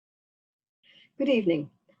Good evening.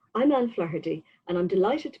 I'm Anne Flaherty, and I'm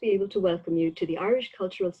delighted to be able to welcome you to the Irish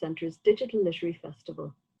Cultural Centre's Digital Literary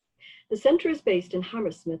Festival. The centre is based in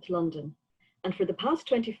Hammersmith, London, and for the past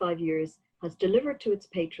 25 years has delivered to its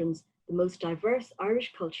patrons the most diverse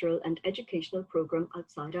Irish cultural and educational programme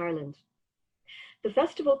outside Ireland. The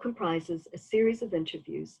festival comprises a series of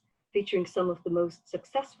interviews featuring some of the most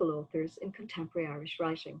successful authors in contemporary Irish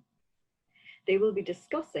writing. They will be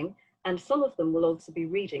discussing, and some of them will also be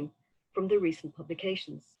reading, from the recent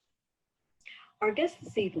publications. Our guest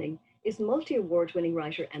this evening is multi-award winning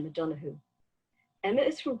writer Emma Donoghue. Emma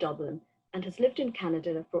is from Dublin and has lived in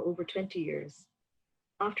Canada for over 20 years.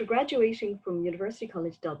 After graduating from University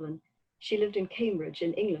College Dublin, she lived in Cambridge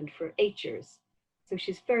in England for 8 years, so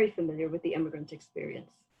she's very familiar with the immigrant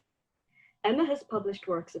experience. Emma has published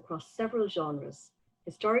works across several genres: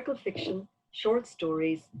 historical fiction, short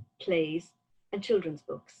stories, plays, and children's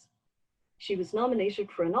books. She was nominated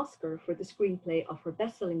for an Oscar for the screenplay of her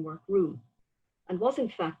best-selling work Room, and was in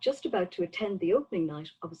fact just about to attend the opening night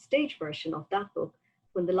of a stage version of that book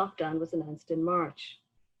when the lockdown was announced in March.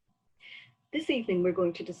 This evening we're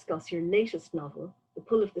going to discuss your latest novel, The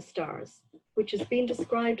Pull of the Stars, which has been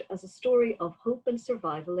described as a story of hope and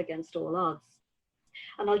survival against all odds.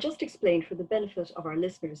 And I'll just explain for the benefit of our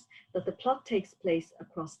listeners that the plot takes place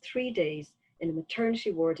across 3 days in a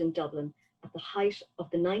maternity ward in Dublin at the height of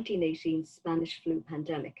the 1918 Spanish flu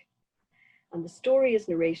pandemic. And the story is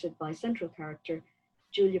narrated by central character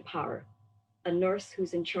Julia Power, a nurse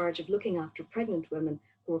who's in charge of looking after pregnant women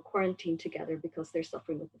who are quarantined together because they're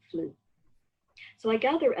suffering with the flu. So I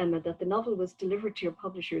gather, Emma, that the novel was delivered to your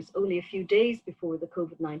publishers only a few days before the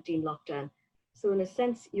COVID-19 lockdown. So in a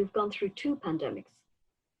sense, you've gone through 2 pandemics.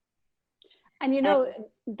 And you know,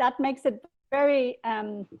 that makes it very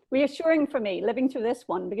reassuring for me living through this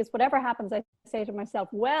one, because whatever happens, I say to myself,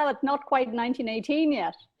 well, it's not quite 1918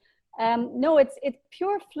 yet. No, it's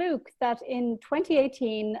pure fluke that in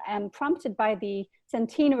 2018, prompted by the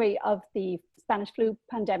centenary of the Spanish flu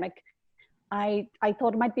pandemic, I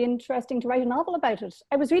thought it might be interesting to write a novel about it.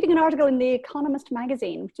 I was reading an article in The Economist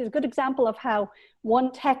magazine, which is a good example of how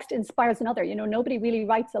one text inspires another. You know, nobody really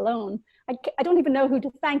writes alone. I don't even know who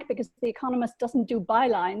to thank, because The Economist doesn't do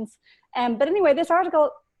bylines. But anyway, this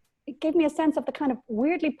article, it gave me a sense of the kind of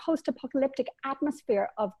weirdly post-apocalyptic atmosphere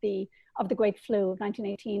of the Great Flu of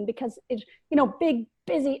 1918, because it, you know, big,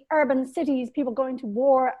 busy urban cities, people going to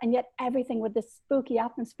war, and yet everything with this spooky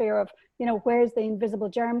atmosphere of, you know, where's the invisible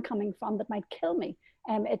germ coming from that might kill me?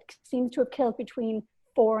 It seems to have killed between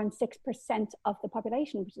 4 and 6% of the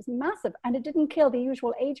population, which is massive. And it didn't kill the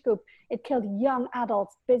usual age group. It killed young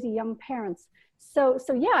adults, busy young parents. So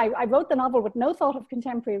yeah, I wrote the novel with no thought of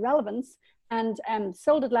contemporary relevance, and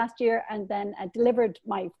sold it last year, and then delivered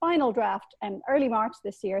my final draft early March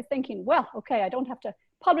this year, thinking, well, okay, I don't have to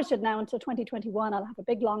publish it now until 2021. I'll have a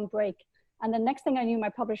big long break. And the next thing I knew, my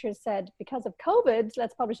publishers said, because of COVID,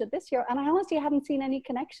 let's publish it this year. And I honestly hadn't seen any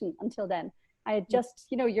connection until then. I had just,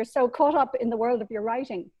 you know, you're so caught up in the world of your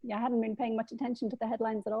writing. I hadn't been paying much attention to the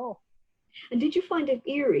headlines at all. And did you find it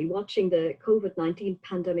eerie watching the COVID-19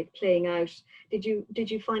 pandemic playing out? Did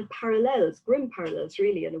you find parallels, grim parallels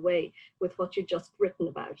really, in a way, with what you'd just written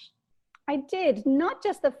about? I did, not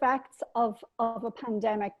just the facts of a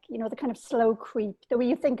pandemic, you know, the kind of slow creep, the way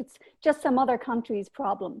you think it's just some other country's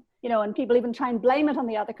problem, you know, and people even try and blame it on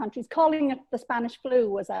the other countries. Calling it the Spanish flu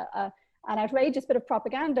was an outrageous bit of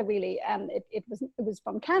propaganda, really. It was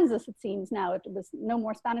from Kansas, it seems now. It was no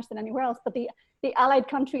more Spanish than anywhere else. But the Allied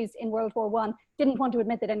countries in World War I didn't want to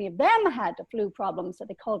admit that any of them had a flu problem, so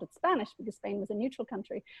they called it Spanish because Spain was a neutral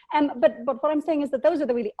country. But what I'm saying is that those are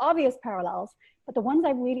the really obvious parallels. But the ones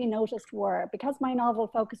I really noticed were, because my novel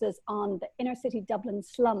focuses on the inner city Dublin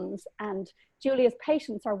slums, and Julia's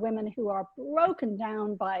patients are women who are broken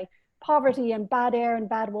down by poverty and bad air and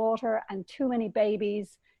bad water and too many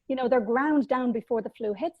babies. You know, they're ground down before the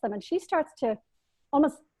flu hits them. And she starts to,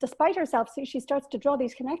 almost despite herself, she starts to draw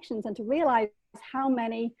these connections and to realize how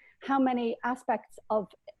many aspects of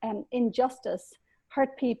injustice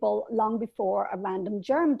hurt people long before a random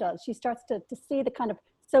germ does. She starts to see the kind of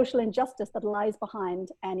social injustice that lies behind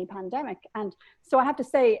any pandemic. And so I have to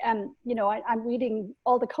say, you know, I'm reading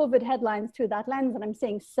all the COVID headlines through that lens, and I'm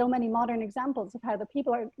seeing so many modern examples of how the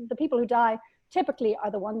people who die typically are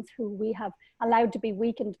the ones who we have allowed to be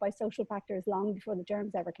weakened by social factors long before the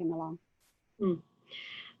germs ever came along.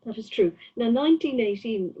 That is true. Now,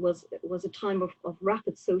 1918 was a time of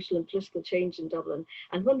rapid social and political change in Dublin.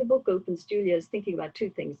 And when the book opens, Julia is thinking about 2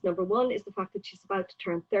 things. Number one is the fact that she's about to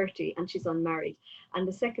turn 30 and she's unmarried. And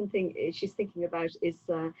the second thing she's thinking about is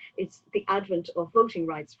it's the advent of voting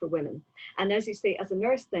rights for women. And as you say, as a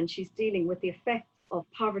nurse, then she's dealing with the effects of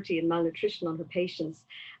poverty and malnutrition on her patients.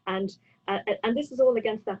 And this is all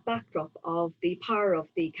against that backdrop of the power of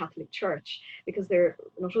the Catholic Church, because they're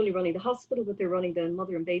not only running the hospital, but they're running the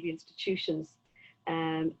mother and baby institutions.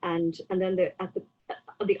 And then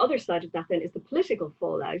on the other side of that then is the political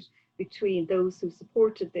fallout between those who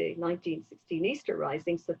supported the 1916 Easter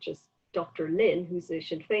Rising, such as Dr. Lynn, who's a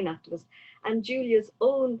Sinn Féin activist, and Julia's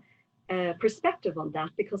own perspective on that,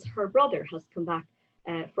 because her brother has come back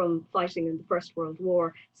from fighting in the First World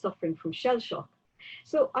War, suffering from shell shock.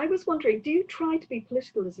 So I was wondering, do you try to be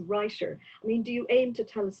political as a writer? I mean, do you aim to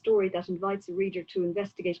tell a story that invites a reader to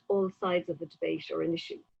investigate all sides of a debate or an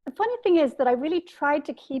issue? The funny thing is that I really tried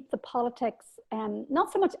to keep the politics,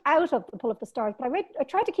 not so much out of The Pull of the Stars, but I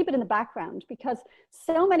tried to keep it in the background, because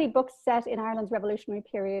so many books set in Ireland's revolutionary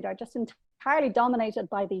period are just entirely dominated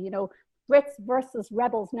by the, Brits versus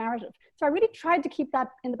rebels narrative. So I really tried to keep that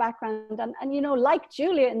in the background. And like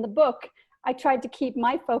Julia in the book, I tried to keep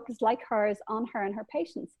my focus, like hers, on her and her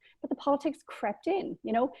patients. But the politics crept in.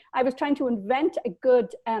 I was trying to invent a good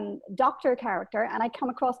doctor character, and I come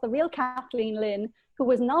across the real Kathleen Lynn, who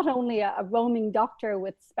was not only a roaming doctor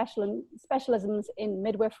with specialisms in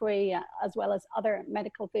midwifery as well as other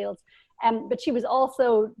medical fields, but she was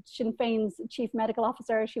also Sinn Féin's chief medical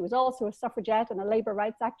officer. She was also a suffragette and a labour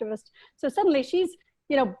rights activist. So suddenly she's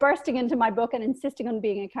bursting into my book and insisting on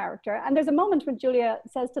being a character. And there's a moment when Julia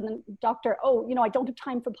says to the doctor, "Oh, I don't have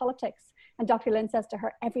time for politics." And Dr. Lynn says to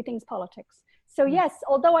her, "Everything's politics." So yes,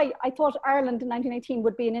 although I thought Ireland in 1918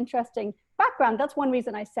 would be an interesting background, that's one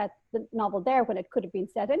reason I set the novel there when it could have been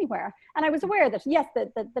set anywhere. And I was aware that, yes,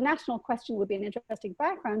 the national question would be an interesting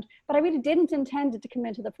background, but I really didn't intend it to come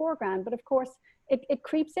into the foreground. But of course, it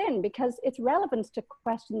creeps in because it's relevant to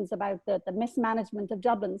questions about the mismanagement of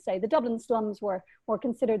Dublin. Say the Dublin slums were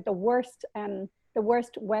considered the worst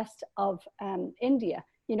west of India.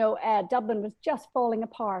 Dublin was just falling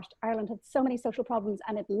apart. Ireland had so many social problems,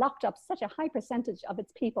 and it locked up such a high percentage of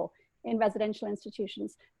its people in residential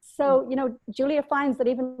institutions. So, Julia finds that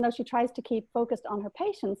even though she tries to keep focused on her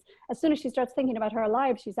patients, as soon as she starts thinking about her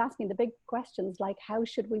lives, she's asking the big questions like, how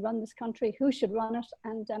should we run this country? Who should run it?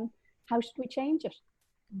 And how should we change it?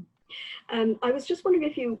 I was just wondering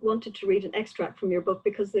if you wanted to read an extract from your book,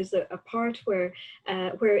 because there's a part where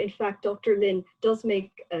in fact Dr. Lynn does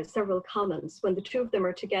make several comments when the two of them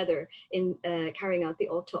are together in carrying out the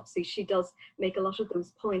autopsy. She does make a lot of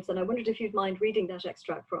those points, and I wondered if you'd mind reading that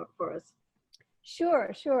extract for us.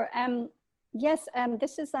 Sure. Yes,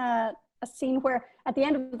 this is a scene where at the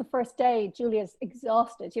end of the first day, Julia's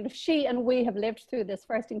exhausted. She and we have lived through this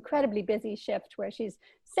first incredibly busy shift where she's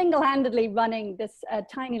single-handedly running this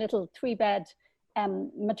tiny little 3-bed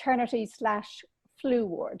maternity/flu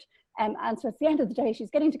ward. And so at the end of the day,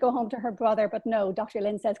 she's getting to go home to her brother, but no, Dr.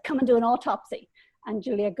 Lynn says, "Come and do an autopsy." And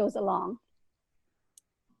Julia goes along.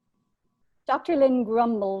 Dr. Lynn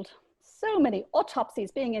grumbled, "So many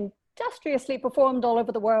autopsies being industriously performed all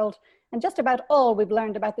over the world. And just about all we've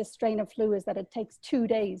learned about this strain of flu is that it takes 2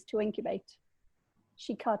 days to incubate."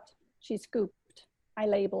 She cut, she scooped, I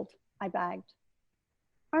labeled, I bagged.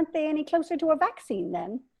 "Aren't they any closer to a vaccine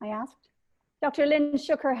then?" I asked. Dr. Lynn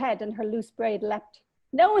shook her head and her loose braid leapt.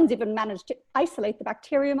 "No one's even managed to isolate the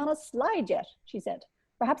bacterium on a slide yet," she said.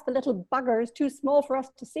 "Perhaps the little bugger's too small for us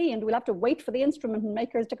to see, and we'll have to wait for the instrument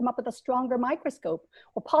makers to come up with a stronger microscope,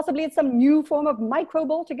 or possibly it's some new form of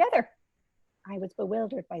microbe altogether." I was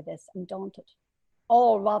bewildered by this and daunted.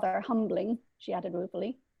 "All rather humbling," she added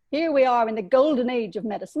ruefully. "Here we are in the golden age of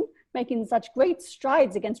medicine, making such great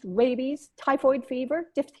strides against rabies, typhoid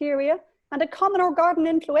fever, diphtheria, and a common or garden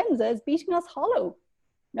influenza is beating us hollow.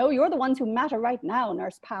 No, you're the ones who matter right now,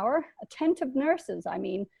 Nurse Power. Attentive nurses, I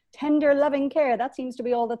mean. Tender, loving care, that seems to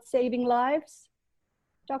be all that's saving lives."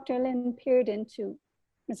 Dr. Lynn peered into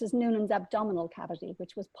Mrs. Noonan's abdominal cavity,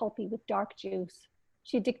 which was pulpy with dark juice.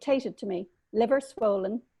 She dictated to me, "Liver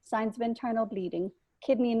swollen, signs of internal bleeding,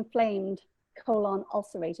 kidney inflamed, colon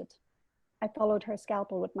ulcerated." I followed her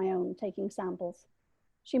scalpel with my own, taking samples.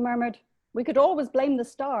 She murmured, "We could always blame the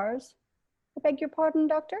stars." "I beg your pardon,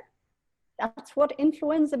 doctor?" "That's what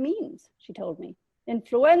influenza means," she told me.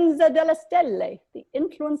 "Influenza delle stelle, the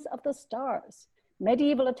influence of the stars.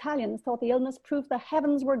 Medieval Italians thought the illness proved the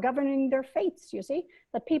heavens were governing their fates, you see,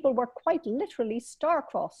 that people were quite literally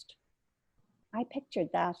star-crossed." I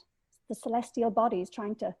pictured that, the celestial bodies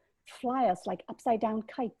trying to fly us like upside-down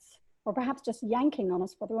kites, or perhaps just yanking on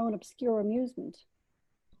us for their own obscure amusement.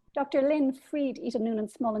 Dr. Lynn freed Ita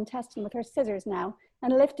Noonan's small intestine with her scissors now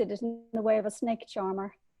and lifted it in the way of a snake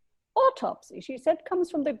charmer. "Autopsy," she said,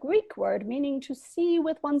 "comes from the Greek word meaning to see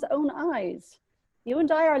with one's own eyes. You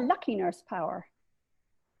and I are lucky, Nurse Power."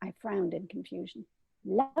 I frowned in confusion.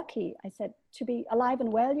 Lucky, I said. To be alive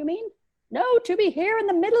and well, you mean? No, to be here in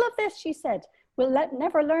the middle of this, she said. We'll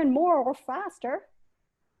never learn more or faster.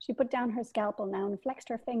 She put down her scalpel now and flexed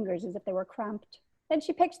her fingers as if they were cramped. Then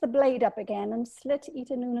she picked the blade up again and slit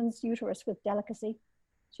Ita Noonan's uterus with delicacy.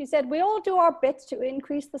 She said, we all do our bits to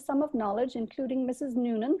increase the sum of knowledge, including Mrs.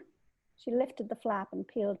 Noonan. She lifted the flap and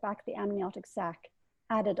peeled back the amniotic sac,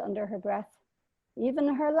 added under her breath,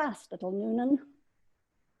 even her last little Noonan.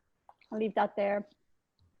 I'll leave that there.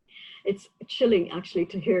 It's chilling actually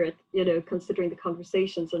to hear it, you know, considering the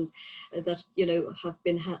conversations and that, you know, have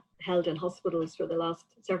been held in hospitals for the last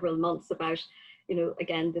several months about, you know,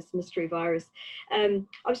 again, this mystery virus. I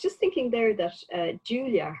was just thinking there that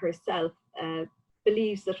Julia herself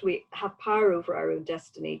believes that we have power over our own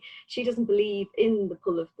destiny. She doesn't believe in the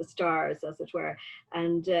pull of the stars, as it were.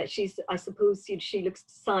 And I suppose she looks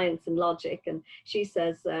to science and logic, and she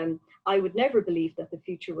says, I would never believe that the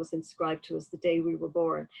future was inscribed to us the day we were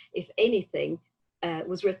born. If anything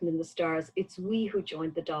was written in the stars, it's we who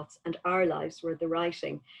joined the dots and our lives were the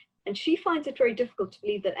writing. And she finds it very difficult to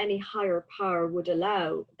believe that any higher power would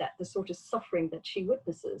allow that the sort of suffering that she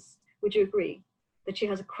witnesses. Would you agree? That she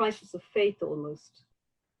has a crisis of faith almost.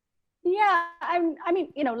 Yeah, I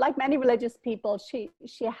mean, you know, like many religious people, she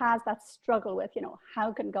has that struggle with, you know,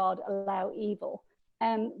 how can God allow evil?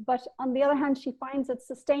 But on the other hand, she finds it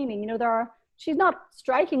sustaining. You know, she's not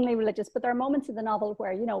strikingly religious, but there are moments in the novel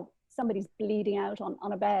where, you know, somebody's bleeding out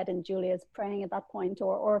on a bed and Julia's praying at that point,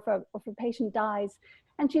 or if a patient dies,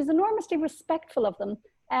 and she's enormously respectful of them.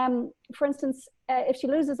 For instance, if she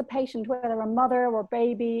loses a patient, whether a mother or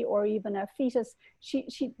baby or even a fetus,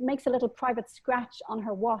 she makes a little private scratch on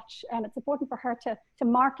her watch. And it's important for her to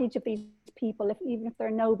mark each of these people, even if they're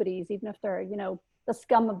nobodies, even if they're, you know, the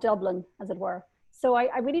scum of Dublin, as it were. So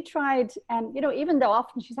I really tried, you know, even though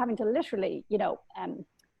often she's having to literally, you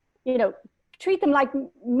know, treat them like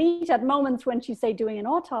meat at moments when she's, say, doing an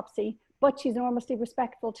autopsy, but she's enormously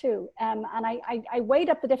respectful too. And I weighed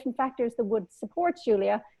up the different factors that would support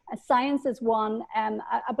Julia. Science is one.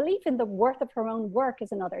 A belief in the worth of her own work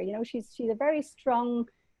is another. You know, she's a very strong,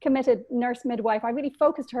 committed nurse midwife. I really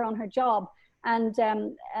focused her on her job. And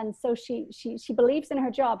so she believes in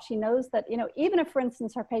her job. She knows that, you know, even if, for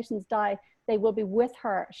instance, her patients die, they will be with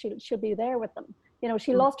her. She'll be there with them. You know,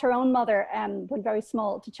 she lost her own mother when very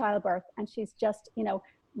small to childbirth, and she's just, you know,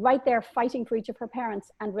 right there fighting for each of her parents,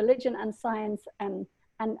 and religion and science and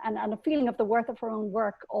a feeling of the worth of her own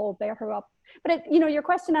work all bear her up. But it, you know, your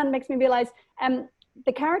question, Anne, makes me realize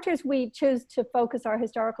the characters we choose to focus our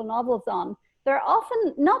historical novels on, they're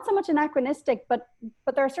often not so much anachronistic, but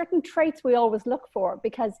there are certain traits we always look for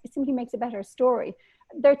because it simply makes a better story.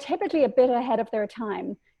 They're typically a bit ahead of their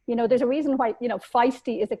time. You know, there's a reason why, you know,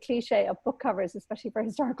 feisty is a cliche of book covers, especially for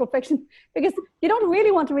historical fiction, because you don't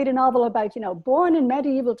really want to read a novel about, you know, born in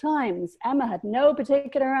medieval times, Emma had no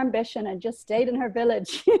particular ambition and just stayed in her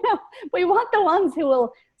village. You know, we want the ones who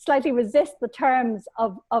will slightly resist the terms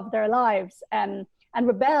of their lives and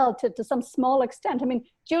rebel to some small extent. I mean,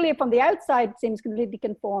 Julia from the outside seems completely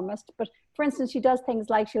conformist, but for instance, she does things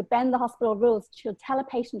like she'll bend the hospital rules. She'll tell a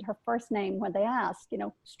patient her first name when they ask, you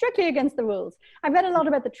know, strictly against the rules. I've read a lot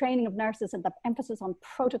about the training of nurses and the emphasis on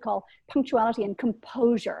protocol, punctuality and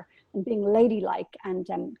composure and being ladylike and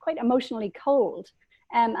quite emotionally cold.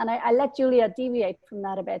 And I let Julia deviate from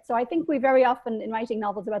that a bit. So I think we very often, in writing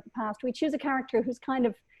novels about the past, we choose a character who's kind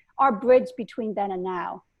of our bridge between then and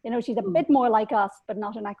now. You know, she's a bit more like us, but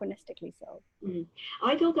not anachronistically so.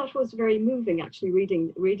 I thought that was very moving, actually,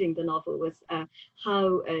 reading the novel, was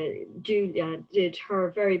how Julia did her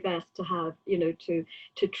very best to have, you know, to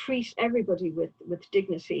treat everybody with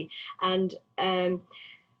dignity. And, you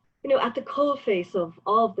know, at the coalface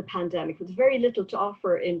of the pandemic, with very little to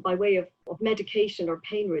offer in by way of medication or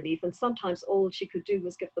pain relief. And sometimes all she could do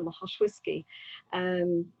was give them a hot whiskey.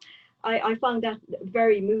 I found that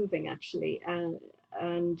very moving, actually. And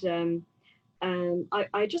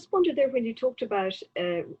I just wondered there, when you talked about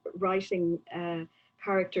writing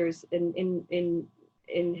characters in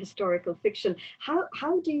historical fiction,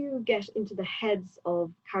 how do you get into the heads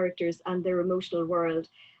of characters and their emotional world,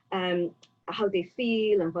 how they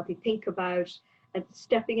feel and what they think about, and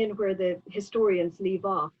stepping in where the historians leave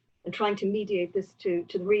off and trying to mediate this to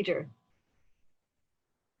the reader?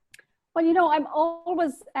 Well, you know, I'm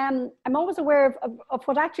always aware of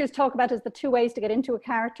what actors talk about as the two ways to get into a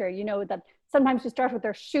character. You know, that sometimes you start with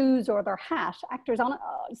their shoes or their hat. Actors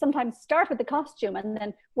sometimes start with the costume and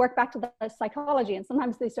then work back to the psychology, and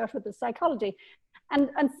sometimes they start with the psychology. And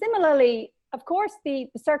similarly, of course, the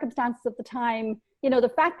circumstances of the time, you know, the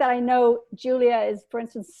fact that I know Julia is, for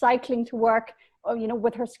instance, cycling to work, or, you know,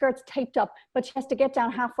 with her skirts taped up, but she has to get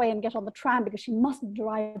down halfway and get on the tram because she mustn't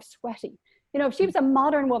drive sweaty. You know, if she was a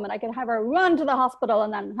modern woman, I could have her run to the hospital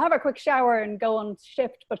and then have a quick shower and go on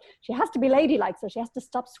shift, but she has to be ladylike, so she has to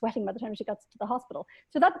stop sweating by the time she gets to the hospital.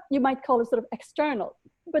 So that you might call it sort of external.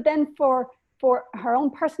 But then for her own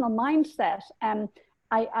personal mindset,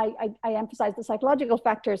 I emphasize the psychological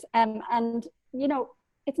factors. And, you know,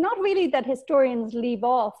 it's not really that historians leave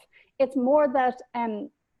off. It's more that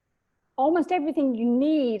almost everything you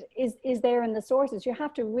need is there in the sources. You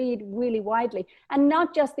have to read really widely, and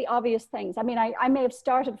not just the obvious things. I mean, I may have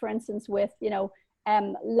started, for instance, with, you know,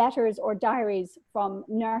 letters or diaries from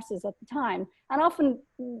nurses at the time, and often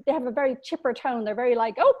they have a very chipper tone. They're very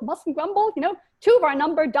like, oh, mustn't grumble, you know, 2 of our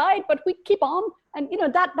number died, but we keep on. And, you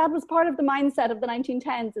know, that was part of the mindset of the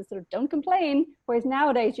 1910s, is sort of don't complain, whereas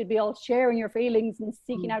nowadays you'd be all sharing your feelings and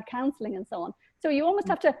seeking out counseling and so on. So you almost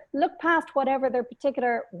have to look past whatever their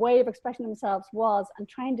particular way of expressing themselves was and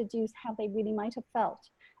try and deduce how they really might have felt.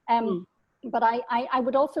 But I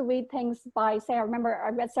would also read things by, say, I remember I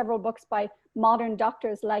read several books by modern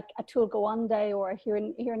doctors like Atul Gawande, or here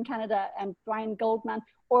in Canada, Brian Goldman,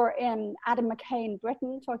 or Adam McKay in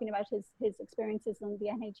Britain, talking about his experiences in the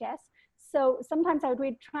NHS. So sometimes I would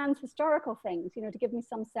read trans-historical things, you know, to give me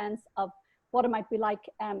some sense of what it might be like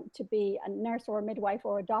to be a nurse or a midwife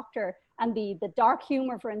or a doctor, and the dark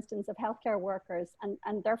humor, for instance, of healthcare workers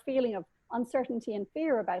and their feeling of uncertainty and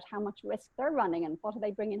fear about how much risk they're running and what are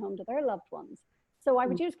they bringing home to their loved ones. So I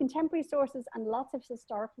would use contemporary sources and lots of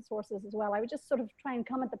historical sources as well. I would just sort of try and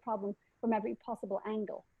come at the problem from every possible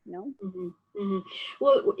angle, you know?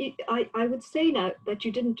 Well, I would say now that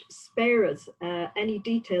you didn't spare us any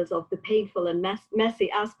details of the painful and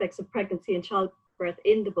messy aspects of pregnancy and childbirth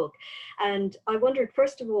in the book. And I wondered,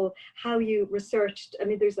 first of all, how you researched. I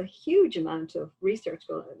mean, there's a huge amount of research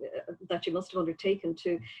that you must have undertaken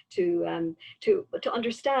to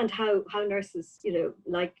understand how nurses, you know,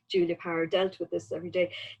 like Julia Power dealt with this every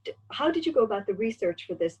day. How did you go about the research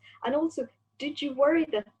for this? And also, did you worry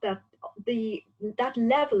that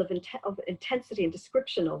level of intensity and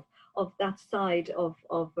description of that side of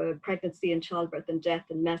pregnancy and childbirth and death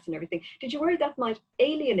and mess and everything, did you worry that might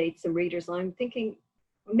alienate some readers? I'm thinking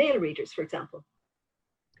male readers, for example.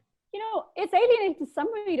 You know, it's alienating to some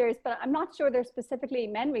readers, but I'm not sure they're specifically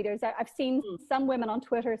men readers. I've seen some women on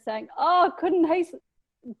Twitter saying, oh, couldn't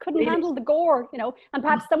handle the gore, you know, and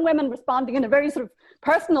perhaps some women responding in a very sort of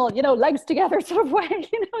personal, you know, legs together sort of way.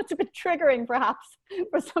 You know, it's a bit triggering perhaps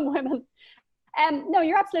for some women. No,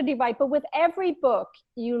 you're absolutely right. But with every book,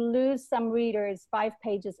 you lose some readers 5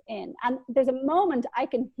 pages in. And there's a moment I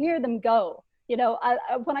can hear them go. You know,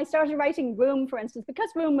 when I started writing Room, for instance, because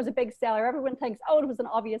Room was a big seller, everyone thinks, oh, it was an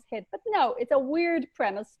obvious hit. But no, it's a weird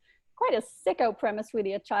premise, quite a sicko premise,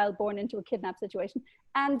 really, a child born into a kidnap situation.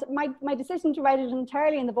 And my decision to write it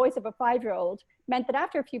entirely in the voice of a 5-year-old meant that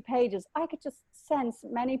after a few pages, I could just sense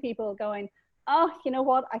many people going, oh, you know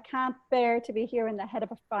what? I can't bear to be here in the head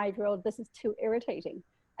of a 5-year-old. This is too irritating.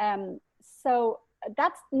 So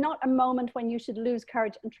that's not a moment when you should lose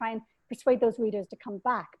courage and try and persuade those readers to come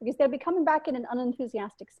back, because they'll be coming back in an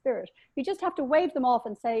unenthusiastic spirit. You just have to wave them off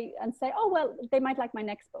and say, oh, well, they might like my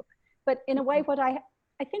next book. But in a way, what I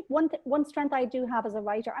think one strength I do have as a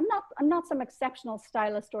writer, I'm not some exceptional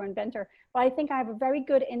stylist or inventor, but I think I have a very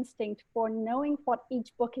good instinct for knowing what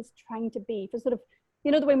each book is trying to be, for sort of,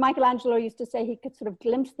 you know, the way Michelangelo used to say he could sort of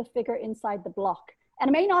glimpse the figure inside the block. And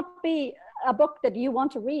it may not be a book that you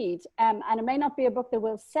want to read, and it may not be a book that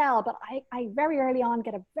will sell, but I very early on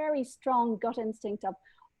get a very strong gut instinct of,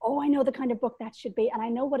 oh, I know the kind of book that should be, and I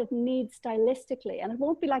know what it needs stylistically, and it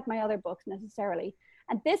won't be like my other books necessarily.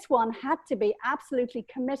 And this one had to be absolutely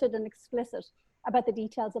committed and explicit about the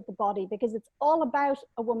details of the body, because it's all about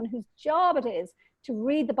a woman whose job it is to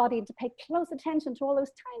read the body and to pay close attention to all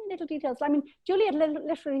those tiny little details. I mean, Juliet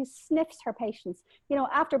literally sniffs her patients. You know,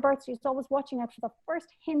 after birth, she's always watching out for the first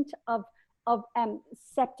hint of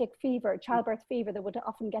septic fever, childbirth fever that would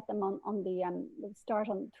often get them on the start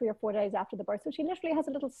on 3 or 4 days after the birth. So she literally has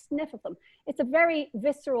a little sniff of them. It's a very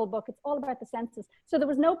visceral book. It's all about the senses. So there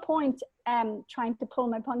was no point trying to pull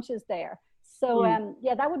my punches there. So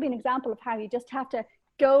yeah, that would be an example of how you just have to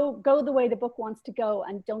go the way the book wants to go,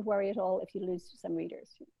 and don't worry at all if you lose some readers.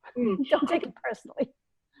 Don't take it personally.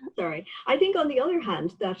 Sorry. I think on the other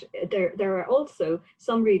hand that there are also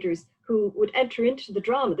some readers who would enter into the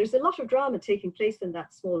drama. There's a lot of drama taking place in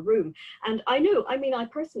that small room. And I know, I mean, I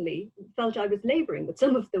personally felt I was laboring with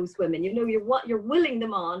some of those women. You know, you're willing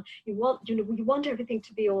them on, you want everything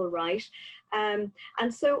to be all right. And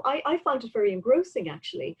so I found it very engrossing,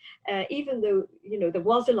 actually, even though, you know, there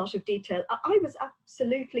was a lot of detail. I was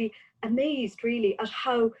absolutely amazed, really, at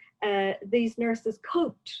how these nurses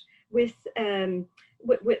coped with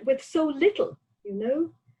so little, you know.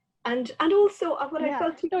 And also what I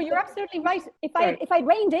felt. No, you're absolutely right. If I'd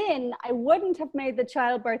reined in, I wouldn't have made the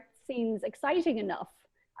childbirth scenes exciting enough.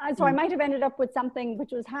 So I might have ended up with something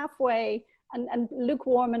which was halfway and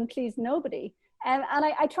lukewarm and pleased nobody. And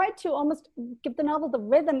I tried to almost give the novel the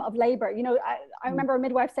rhythm of labor. You know, I remember a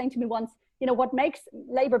midwife saying to me once, you know, what makes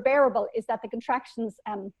labor bearable is that the contractions,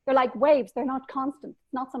 they're like waves. They're not constant,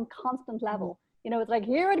 not some constant level. You know, it's like,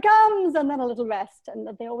 here it comes, and then a little rest. And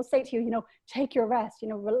they always say to you, you know, take your rest, you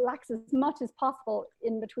know, relax as much as possible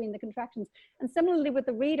in between the contractions. And similarly with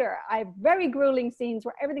the reader, I have very grueling scenes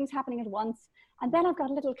where everything's happening at once. And then I've got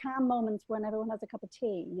little calm moments when everyone has a cup of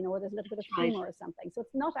tea, you know, or there's a little bit of humor or something. So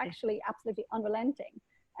it's not actually absolutely unrelenting.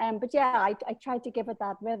 But yeah, I tried to give it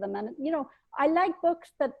that rhythm. And, you know, I like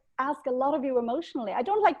books that ask a lot of you emotionally. I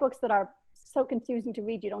don't like books that are so confusing to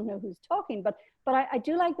read you don't know who's talking, but I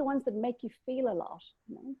do like the ones that make you feel a lot,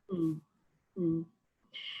 you know?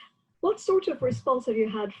 What sort of response have you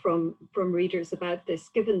had from readers about this,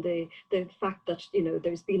 given the fact that, you know,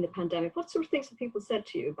 there's been the pandemic? What sort of things have people said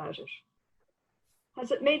to you about it?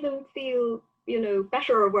 Has it made them feel, you know,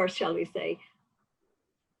 better or worse, shall we say?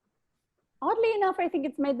 Oddly enough, I think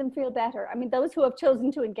it's made them feel better. I mean, those who have chosen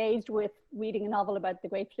to engage with reading a novel about the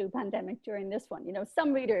Great Flu pandemic during this one, you know,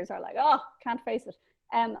 some readers are like, oh, can't face it.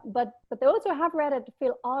 But those who have read it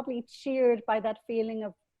feel oddly cheered by that feeling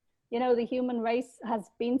of, you know, the human race has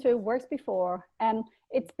been through worse before.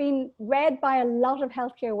 It's been read by a lot of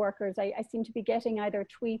healthcare workers. I seem to be getting either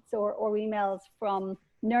tweets or emails from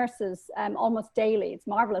nurses almost daily. It's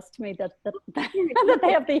marvelous to me that that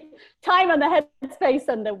they have the time and the headspace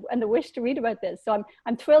and the wish to read about this. So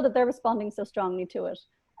I'm thrilled that they're responding so strongly to it.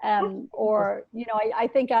 Or, you know, I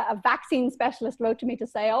think a vaccine specialist wrote to me to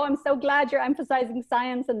say, oh, I'm so glad you're emphasizing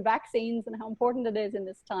science and vaccines and how important it is in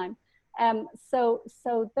this time. So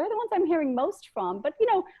they're the ones I'm hearing most from. But, you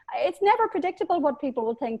know, it's never predictable what people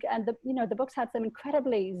will think. And, you know, the book's had some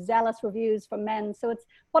incredibly zealous reviews from men. So it's,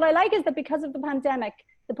 what I like is that because of the pandemic,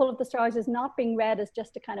 The Pull of the Stars is not being read as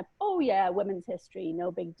just a kind of, oh yeah, women's history,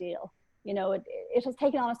 no big deal. You know, it has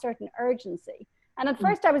taken on a certain urgency. And at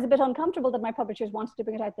first I was a bit uncomfortable that my publishers wanted to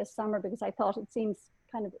bring it out this summer because I thought it seems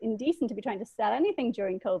kind of indecent to be trying to sell anything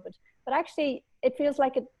during COVID. But actually it feels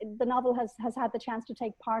like the novel has had the chance to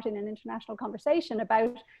take part in an international conversation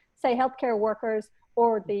about, say, healthcare workers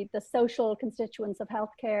or the social constituents of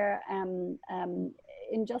healthcare,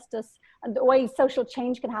 injustice, and the way social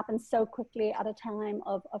change can happen so quickly at a time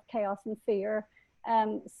of chaos and fear.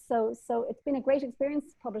 So it's been a great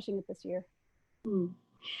experience publishing it this year.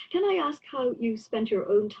 Can I ask how you spent your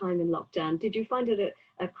own time in lockdown? Did you find it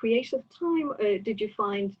a creative time? Did you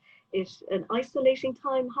find it an isolating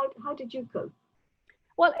time? How did you cope?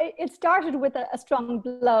 Well, it started with a strong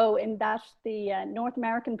blow in that the North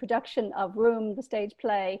American production of Room, the stage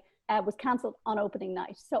play, was cancelled on opening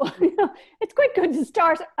night. So you know, it's quite good to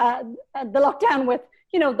start the lockdown with,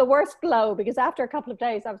 you know, the worst blow, because after a couple of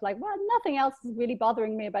days I was like, well, nothing else is really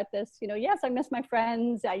bothering me about this. You know, yes, I miss my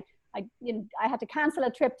friends. I had to cancel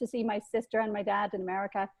a trip to see my sister and my dad in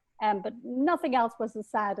America, but nothing else was as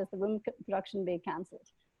sad as the Room production being cancelled.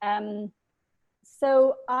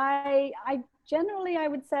 So I generally, I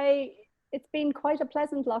would say it's been quite a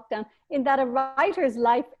pleasant lockdown in that a writer's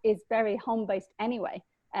life is very home-based anyway.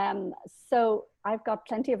 So I've got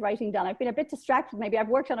plenty of writing done. I've been a bit distracted. Maybe I've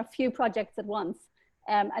worked on a few projects at once.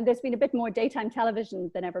 And there's been a bit more daytime television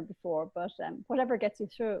than ever before, but whatever gets you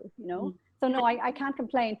through, you know. So no, I can't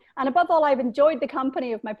complain. And above all, I've enjoyed the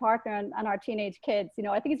company of my partner and our teenage kids. You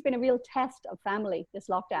know, I think it's been a real test of family, this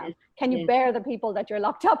lockdown. Can you bear the people that you're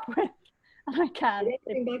locked up with? And I can.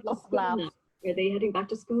 Are they heading back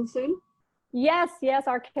to school soon? Yes,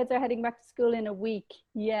 our kids are heading back to school in a week.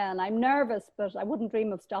 Yeah, and I'm nervous, but I wouldn't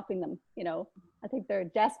dream of stopping them, you know. I think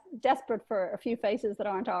they're desperate for a few faces that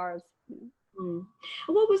aren't ours. And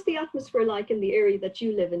what was the atmosphere like in the area that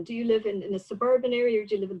you live in? Do you live in a suburban area, or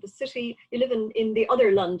do you live in the city? You live in the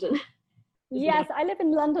other London? Yes, I live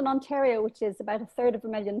in London, Ontario, which is about 1/3 of a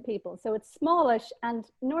million people. So it's smallish, and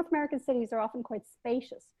North American cities are often quite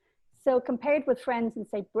spacious. So compared with friends in,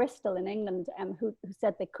 say, Bristol in England, who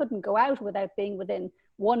said they couldn't go out without being within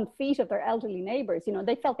 1 feet of their elderly neighbours, you know,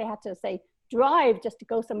 they felt they had to, say, drive just to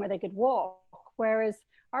go somewhere they could walk. Whereas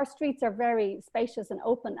our streets are very spacious and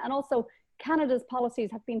open. And also Canada's policies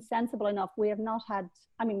have been sensible enough. We have not had,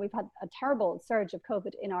 I mean, we've had a terrible surge of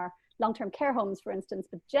COVID in our long-term care homes, for instance,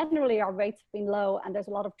 but generally our rates have been low and there's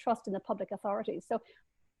a lot of trust in the public authorities. So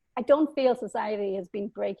I don't feel society has been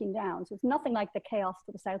breaking down. So it's nothing like the chaos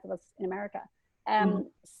to the south of us in America.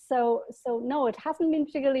 So no, it hasn't been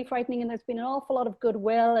particularly frightening, and there's been an awful lot of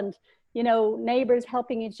goodwill and, you know, neighbors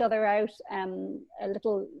helping each other out, a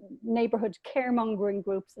little neighborhood caremongering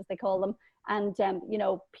groups, as they call them, and you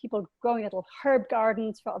know, people growing little herb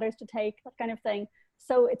gardens for others to take, that kind of thing.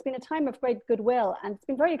 So it's been a time of great goodwill, and it's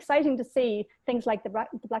been very exciting to see things like the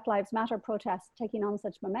Black Lives Matter protests taking on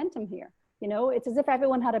such momentum here. You know, it's as if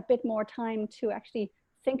everyone had a bit more time to actually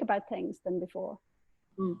think about things than before.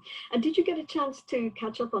 And did you get a chance to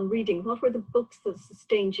catch up on reading? What were the books that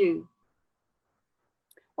sustained you?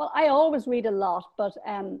 Well, I always read a lot, but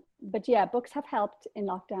yeah, books have helped in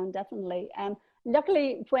lockdown, definitely.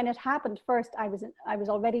 Luckily, when it happened first, I was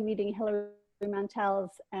already reading Hilary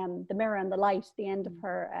Mantel's The Mirror and the Light, the end of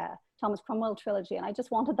her Thomas Cromwell trilogy, and I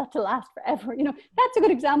just wanted that to last forever. You know, that's a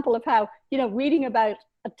good example of how, you know, reading about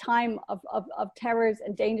a time of terrors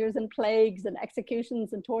and dangers and plagues and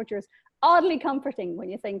executions and tortures, oddly comforting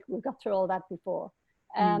when you think we've got through all that before.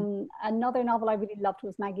 Another novel I really loved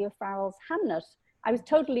was Maggie O'Farrell's Hamnet. I was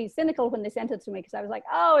totally cynical when they sent it to me because I was like,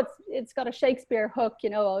 oh, it's got a Shakespeare hook,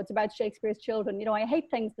 you know, it's about Shakespeare's children. You know, I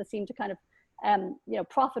hate things that seem to kind of, you know,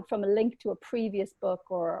 profit from a link to a previous book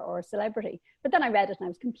or a celebrity. But then I read it and I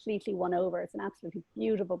was completely won over. It's an absolutely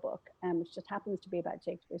beautiful book, which just happens to be about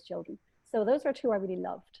Shakespeare's children. So those are two I really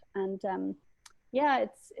loved. And yeah,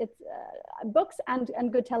 it's books and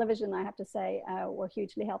good television, I have to say, were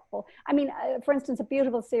hugely helpful. I mean, for instance, a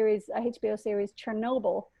beautiful series, a HBO series,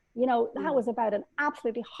 Chernobyl, you know, that was about an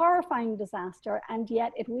absolutely horrifying disaster, and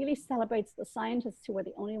yet it really celebrates the scientists who were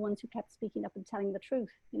the only ones who kept speaking up and telling the truth.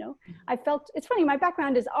 You know, I felt, it's funny, my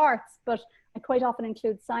background is arts, but I quite often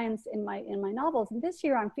include science in my novels. And this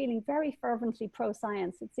year I'm feeling very fervently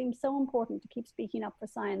pro-science. It seems so important to keep speaking up for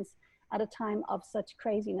science at a time of such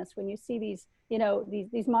craziness, when you see these, you know,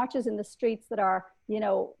 these marches in the streets that are, you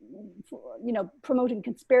know, promoting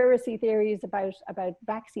conspiracy theories about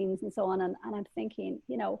vaccines and so on. And I'm thinking,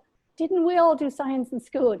 you know, didn't we all do science in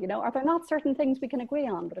school? You know, are there not certain things we can agree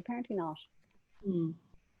on? But apparently not.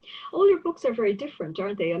 All your books are very different,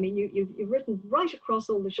 aren't they? I mean, you've written right across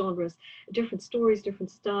all the genres, different stories,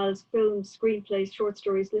 different styles, films, screenplays, short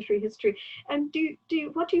stories, literary history. And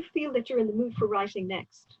what do you feel that you're in the mood for writing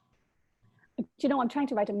next? Do you know, I'm trying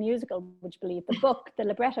to write a musical, would you believe? The book, the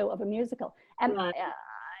libretto of a musical.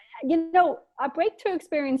 You know, a breakthrough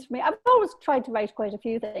experience for me. I've always tried to write quite a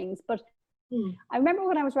few things, but I remember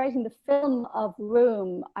when I was writing the film of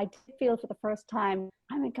Room, I did feel for the first time,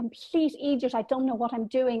 I'm a complete idiot. I don't know what I'm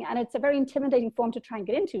doing. And it's a very intimidating form to try and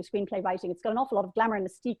get into, screenplay writing. It's got an awful lot of glamour and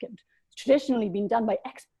mystique, and it's traditionally been done by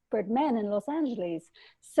expert men in Los Angeles.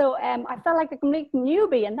 So I felt like a complete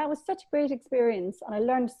newbie, and that was such a great experience. And I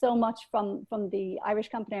learned so much from the Irish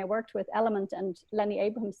company I worked with, Element, and Lenny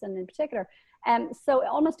Abrahamson in particular. So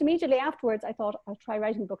almost immediately afterwards, I thought I'll try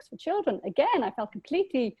writing books for children. Again, I felt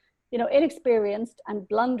completely, you know, inexperienced and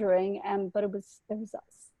blundering, but it was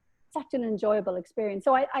such an enjoyable experience.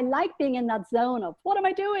 So I like being in that zone of what am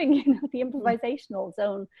I doing, you know, the improvisational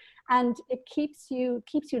zone, and it keeps you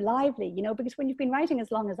lively, you know, because when you've been writing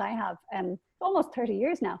as long as I have, almost 30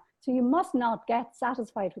 years now, so you must not get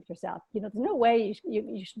satisfied with yourself. You know, there's no way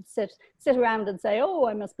you should sit around and say, oh,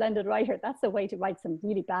 I'm a splendid writer. That's the way to write some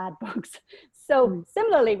really bad books. So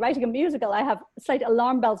similarly, writing a musical, I have slight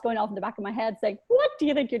alarm bells going off in the back of my head saying, what do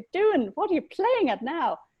you think you're doing? What are you playing at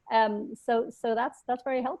now? So that's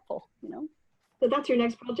very helpful, you know. So that's your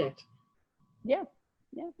next project? Yeah.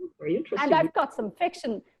 Very interesting. And I've got some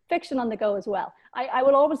fiction on the go as well. I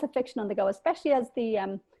will always have fiction on the go, especially as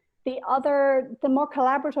the more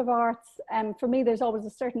collaborative arts. For me, there's always a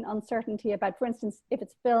certain uncertainty about, for instance, if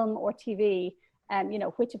it's film or TV, you know,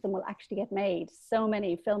 which of them will actually get made. So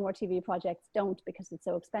many film or TV projects don't, because it's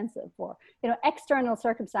so expensive, or, you know, external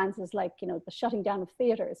circumstances like, you know, the shutting down of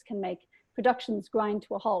theaters can make productions grind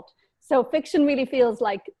to a halt. So fiction really feels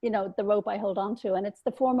like, you know, the rope I hold on to, and it's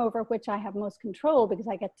the form over which I have most control because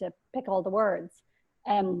I get to pick all the words.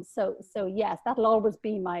 So yes, that'll always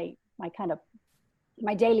be my kind of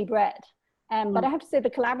my daily bread. But I have to say the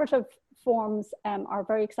collaborative forms are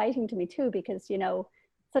very exciting to me too, because, you know,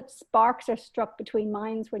 such sparks are struck between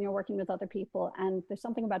minds when you're working with other people, and there's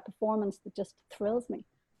something about performance that just thrills me.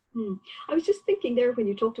 I was just thinking there when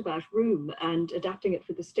you talked about Room and adapting it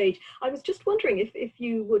for the stage, I was just wondering if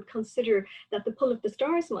you would consider that The Pull of the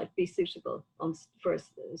Stars might be suitable for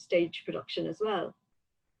a stage production as well.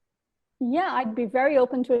 Yeah, I'd be very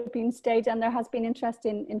open to it being staged, and there has been interest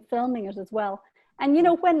in filming it as well. And, you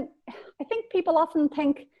know, when I think people often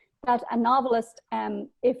think that a novelist,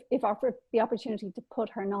 if offered the opportunity to put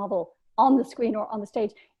her novel on the screen or on the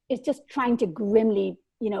stage, is just trying to grimly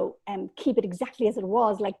keep it exactly as it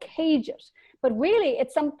was, like cage it. But really,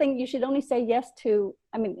 it's something you should only say yes to,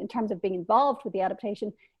 I mean, in terms of being involved with the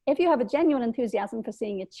adaptation, if you have a genuine enthusiasm for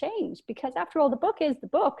seeing it change, because after all, the book is the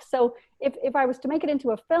book. So if I was to make it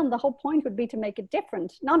into a film, the whole point would be to make it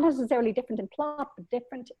different, not necessarily different in plot, but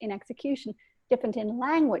different in execution, different in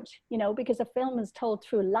language, because a film is told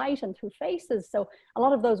through light and through faces. So a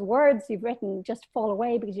lot of those words you've written just fall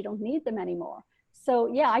away because you don't need them anymore.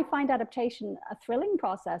 So yeah, I find adaptation a thrilling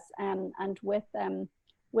process. And with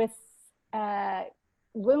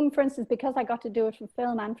Room, for instance, because I got to do it for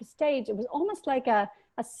film and for stage, it was almost like a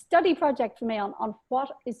study project for me on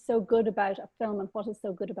what is so good about a film and what is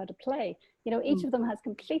so good about a play. Each of them has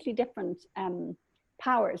completely different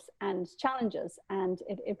powers and challenges, and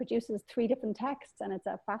it produces 3 different texts, and it's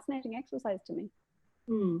a fascinating exercise to me.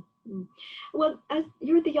 Well, as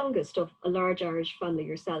you're the youngest of a large Irish family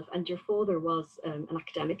yourself, and your father was an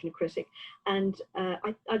academic and a critic, and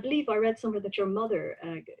I believe I read somewhere that your mother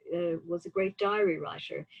was a great diary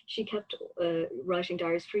writer. She kept writing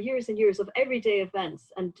diaries for years and years of everyday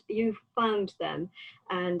events, and you found them.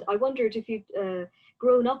 And I wondered if you'd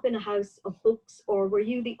grown up in a house of books, or were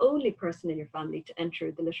you the only person in your family to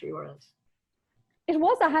enter the literary world? It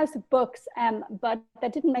was a house of books, but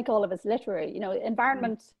that didn't make all of us literary.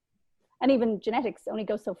 Environment and even genetics only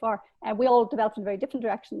go so far. We all developed in very different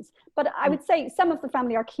directions. But I would say some of the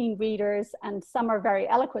family are keen readers and some are very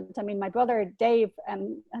eloquent. I mean, my brother Dave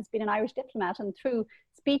has been an Irish diplomat, and through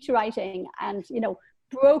speech writing and,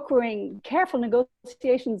 brokering careful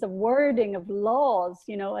negotiations of wording of laws,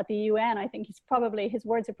 at the UN, I think his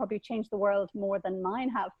words have probably changed the world more than mine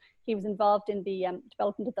have. He was involved in the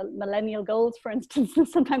development of the millennial goals, for instance. And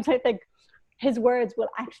sometimes I think his words will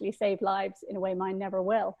actually save lives in a way mine never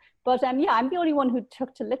will. But yeah, I'm the only one who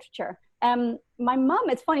took to literature. My mum,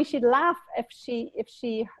 it's funny, she'd laugh if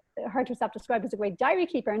she heard herself described as a great diary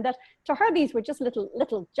keeper, and that to her these were just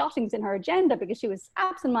little jottings in her agenda, because she was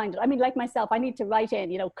absent-minded. I mean, like myself, I need to write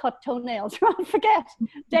in, cut toenails or I'll forget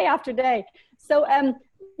day after day. So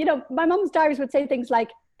my mum's diaries would say things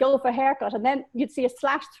like, go for a haircut, and then you'd see a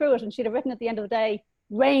slash through it and she'd have written at the end of the day,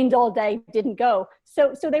 rained all day, didn't go.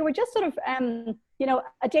 So they were just sort of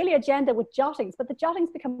a daily agenda with jottings, but the jottings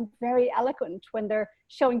become very eloquent when they're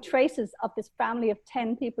showing traces of this family of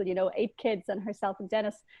 10 people, 8 kids and herself and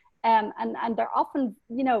Dennis. And they're often,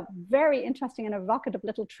 very interesting and evocative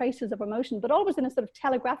little traces of emotion, but always in a sort of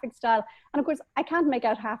telegraphic style. And of course, I can't make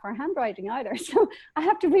out half her handwriting either. So I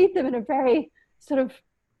have to read them in a very sort of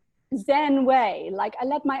Zen way. Like, I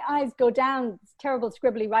let my eyes go down this terrible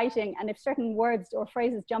scribbly writing, and if certain words or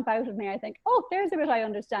phrases jump out at me, I think, oh, there's a bit I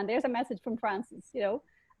understand. There's a message from Frances,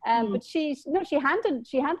 But she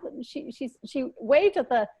waved at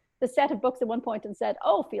the set of books at one point and said,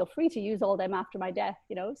 oh, feel free to use all them after my death,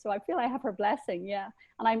 So I feel I have her blessing, yeah.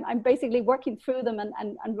 And I'm basically working through them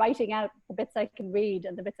and writing out the bits I can read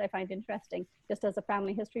and the bits I find interesting, just as a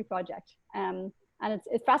family history project. And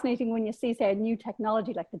it's fascinating when you see, say, a new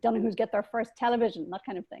technology like the Donohues get their first television, that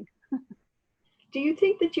kind of thing. Do you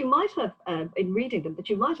think that you might have, in reading them, that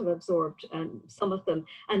you might have absorbed some of them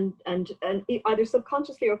and either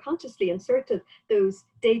subconsciously or consciously inserted those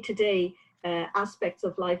day-to-day aspects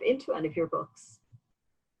of life into any of your books?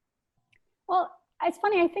 Well, it's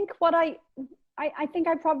funny. I think I think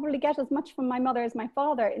I probably get as much from my mother as my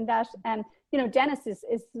father, in that, Dennis is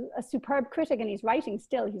a superb critic, and he's writing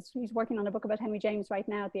still. He's working on a book about Henry James right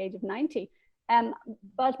now at the age of 90.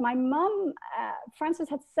 But my mum, Frances,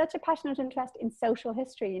 had such a passionate interest in social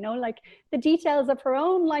history, like the details of her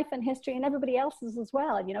own life and history and everybody else's as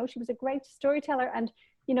well. She was a great storyteller, and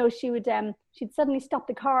she'd suddenly stop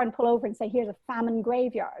the car and pull over and say, here's a famine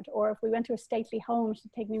graveyard. Or if we went to a stately home,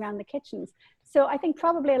 she'd take me around the kitchens. So I think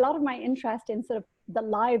probably a lot of my interest in sort of the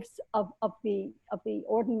lives of the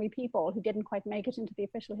ordinary people who didn't quite make it into the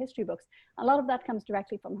official history books, a lot of that comes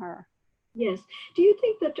directly from her. Yes. Do you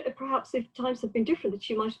think that perhaps if times have been different, that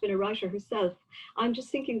she might have been a writer herself? I'm just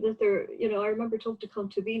thinking that I remember talking to Con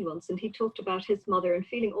Tubine once, and he talked about his mother and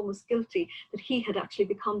feeling almost guilty that he had actually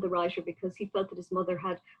become the writer because he felt that his mother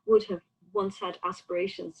would have once had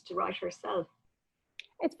aspirations to write herself.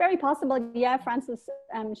 It's very possible, yeah. Frances,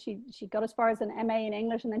 she got as far as an MA in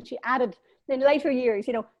English, and then she added, in later years,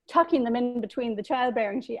 tucking them in between the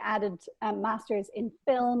childbearing, she added masters in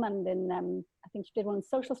film and in, I think she did one in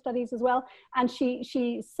social studies as well. And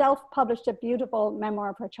she self-published a beautiful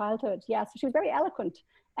memoir of her childhood. Yeah, so she was very eloquent.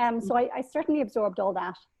 So I certainly absorbed all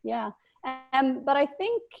that, yeah. But I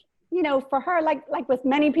think, for her, like with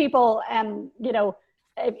many people,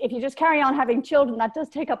 if you just carry on having children, that does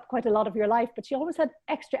take up quite a lot of your life. But she always had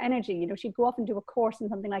extra energy. She'd go off and do a course in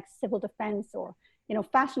something like civil defense or,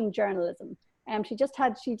 fashion journalism. She just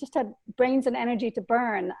had brains and energy to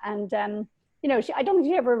burn. And you know, I don't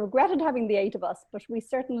think she ever regretted having the 8 of us, but we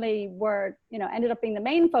certainly were, you know, ended up being the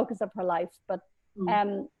main focus of her life. But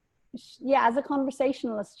yeah, as a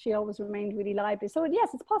conversationalist, she always remained really lively. So yes,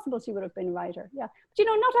 it's possible she would have been a writer. Yeah, but you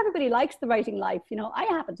know, not everybody likes the writing life. You know, I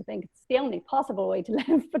happen to think it's the only possible way to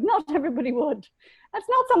live, but not everybody would. That's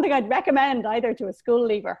not something I'd recommend either to a school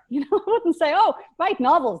leaver. You know, I wouldn't say, oh, write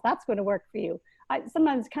novels, that's going to work for you. I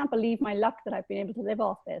sometimes can't believe my luck that I've been able to live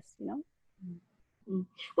off this, you know.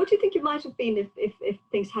 What do you think you might have been if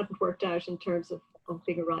things hadn't worked out in terms of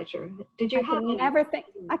being a writer? Did you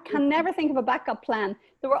I can never think of a backup plan.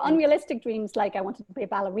 There were unrealistic dreams, like I wanted to be a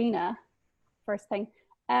ballerina, first thing.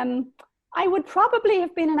 I would probably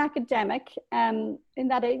have been an academic, in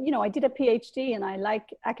that, you know, I did a PhD and I like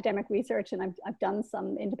academic research, and I've done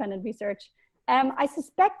some independent research. I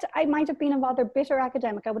suspect I might have been a rather bitter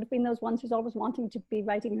academic. I would have been those ones who's always wanting to be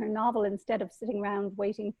writing her novel instead of sitting around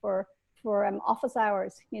waiting for office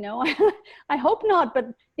hours, you know. I hope not, but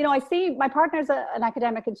you know, I see my partner's an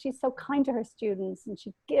academic, and she's so kind to her students, and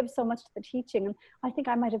she gives so much to the teaching, and I think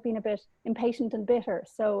I might have been a bit impatient and bitter.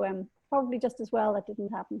 So probably just as well that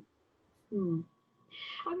didn't happen.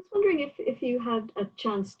 I was wondering if you had a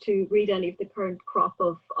chance to read any of the current crop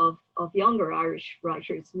of younger Irish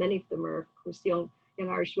writers. Many of them are, of course, young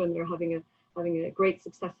Irish women are having a great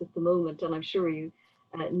success at the moment, and I'm sure you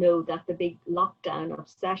know that the big lockdown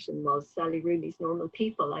obsession was Sally Rooney's Normal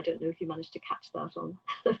People. I don't know if you managed to catch that on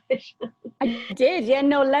television. I did, yeah.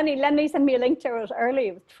 No, Lenny sent me a link to it early.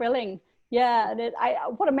 It was thrilling. Yeah, and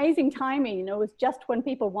what amazing timing, you know. It was just when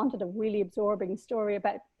people wanted a really absorbing story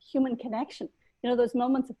about human connection. You know, those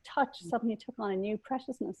moments of touch suddenly took on a new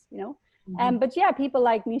preciousness, you know. But yeah, people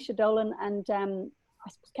like Naoise Dolan and I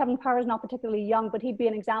suppose Kevin Power is not particularly young, but he'd be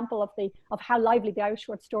an example of how lively the Irish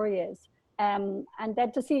short story is. And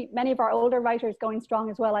then to see many of our older writers going strong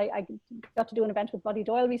as well. I got to do an event with Buddy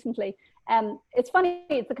Doyle recently. It's funny,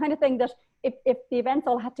 it's the kind of thing that if the events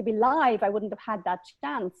all had to be live, I wouldn't have had that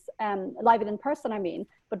chance, live and in person, I mean.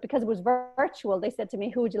 But because it was virtual, they said to me,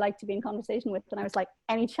 who would you like to be in conversation with? And I was like,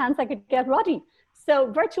 any chance I could get Roddy.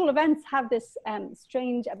 So virtual events have this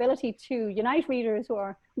strange ability to unite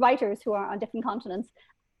writers who are on different continents,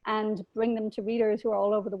 and bring them to readers who are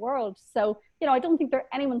all over the world. So, you know, I don't think they're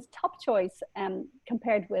anyone's top choice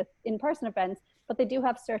compared with in-person events, but they do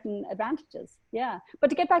have certain advantages. Yeah. But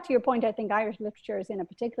to get back to your point, I think Irish literature is in a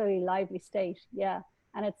particularly lively state. Yeah.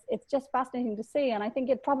 And it's just fascinating to see. And I think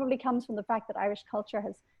it probably comes from the fact that Irish culture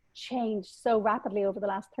has changed so rapidly over the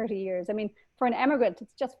last 30 years. I mean, for an emigrant,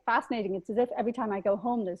 it's just fascinating. It's as if every time I go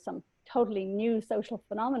home, there's some totally new social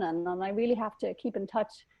phenomenon. And I really have to keep in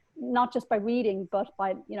touch, not just by reading, but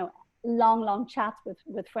by, you know, long chats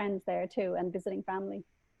with friends there too, and visiting family.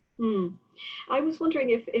 I was wondering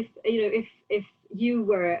if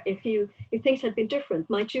things had been different,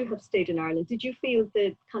 might you have stayed in Ireland? Did you feel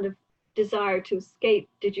the kind of desire to escape?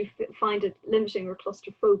 Did you find it limiting or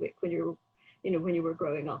claustrophobic when you were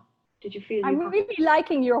growing up? Did you feel? I'm really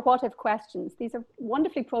liking your what if questions. These are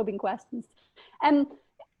wonderfully probing questions.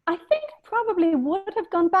 I think I probably would have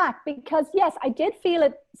gone back, because yes, I did feel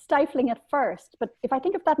it stifling at first. But if I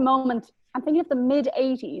think of that moment, I'm thinking of the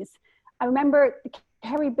mid-80s. I remember the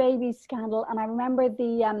Kerry Baby scandal, and I remember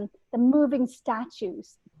the moving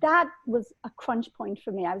statues. That was a crunch point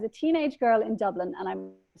for me. I was a teenage girl in Dublin, and I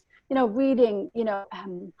was, you know, reading, you know, I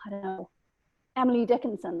don't know, Emily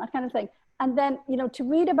Dickinson, that kind of thing. And then, you know, to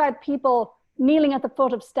read about people kneeling at the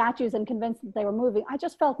foot of statues and convinced that they were moving, I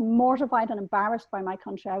just felt mortified and embarrassed by my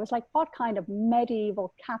country. I was like, what kind of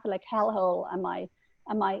medieval Catholic hellhole am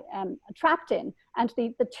I trapped in? And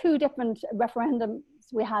the two different referendums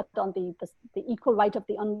we had on the equal right of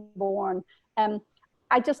the unborn,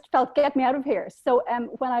 I just felt, get me out of here. So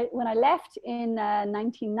when I left in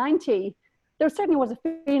 1990, there certainly was a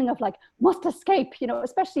feeling of like, must escape, you know,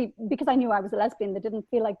 especially because I knew I was a lesbian. There didn't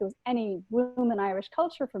feel like there was any room in Irish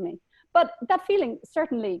culture for me. But that feeling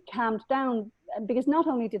certainly calmed down, because not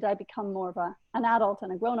only did I become more of an adult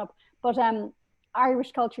and a grown-up, but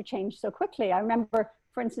Irish culture changed so quickly. I remember,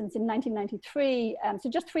 for instance, in 1993, so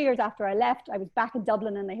just 3 years after I left, I was back in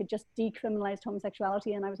Dublin, and they had just decriminalized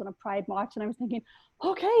homosexuality, and I was on a Pride march, and I was thinking,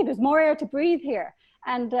 okay, there's more air to breathe here.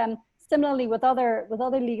 And similarly with other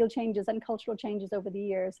legal changes and cultural changes over the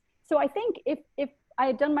years. So I think if I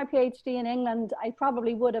had done my PhD in England, I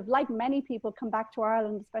probably would have, like many people, come back to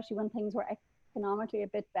Ireland, especially when things were economically a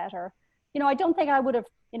bit better. You know, I don't think I would have,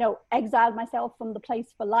 you know, exiled myself from the place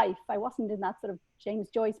for life. I wasn't in that sort of James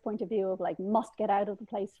Joyce point of view of like, must get out of the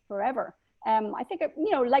place forever. I think,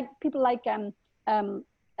 you know, like people like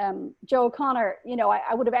Joe O'Connor, you know,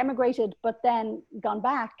 I would have emigrated, but then gone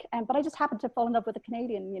back. But I just happened to fall in love with a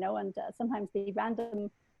Canadian, you know, and sometimes the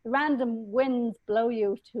random winds blow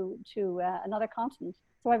you to another continent.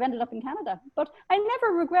 So I've ended up in Canada. But I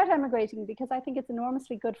never regret emigrating because I think it's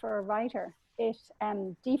enormously good for a writer. It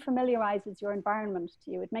defamiliarizes your environment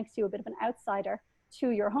to you. It makes you a bit of an outsider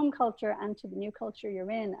to your home culture and to the new culture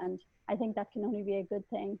you're in. And I think that can only be a good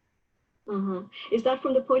thing. Mm-hmm. Is that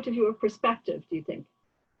from the point of view of perspective, do you think?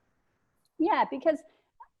 Yeah, because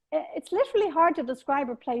it's literally hard to describe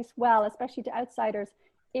a place well, especially to outsiders,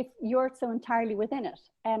 if you're so entirely within it.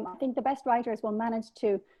 I think the best writers will manage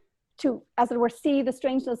to, as it were, see the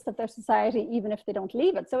strangeness of their society, even if they don't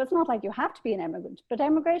leave it. So it's not like you have to be an immigrant, but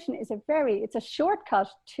immigration is it's a shortcut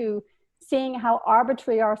to seeing how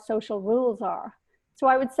arbitrary our social rules are. So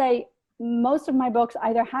I would say most of my books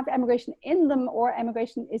either have emigration in them or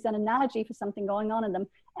emigration is an analogy for something going on in them.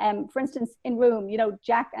 For instance, in Room, you know,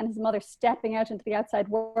 Jack and his mother stepping out into the outside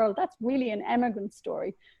world, that's really an emigrant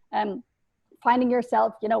story. Finding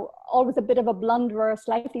yourself, you know, always a bit of a blunderer,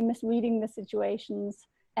 slightly misreading the situations.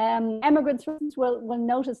 Immigrants will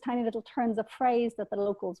notice tiny little turns of phrase that the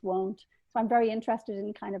locals won't. So I'm very interested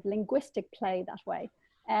in kind of linguistic play that way.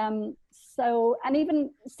 And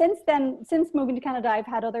even since then, since moving to Canada, I've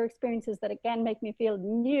had other experiences that again make me feel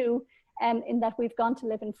new, in that we've gone to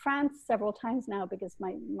live in France several times now because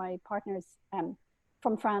my partner's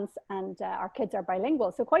from France and our kids are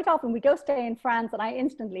bilingual. So quite often we go stay in France and I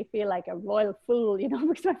instantly feel like a royal fool, you know,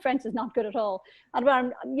 because my French is not good at all. And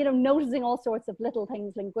I'm, you know, noticing all sorts of little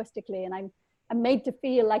things linguistically, and I'm made to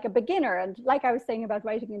feel like a beginner. And like I was saying about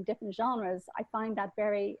writing in different genres, I find that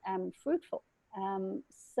very fruitful.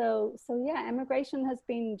 So yeah, immigration has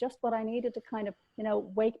been just what I needed to kind of, you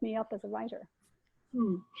know, wake me up as a writer.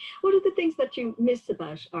 What are the things that you miss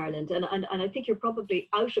about Ireland? And I think you're probably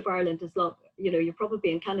out of Ireland as long, you know, you're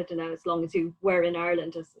probably in Canada now as long as you were in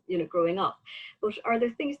Ireland as, you know, growing up. But are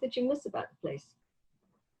there things that you miss about the place?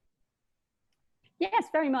 Yes,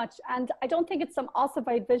 very much. And I don't think it's some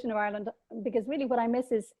ossified vision of Ireland, because really what I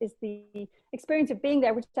miss is the experience of being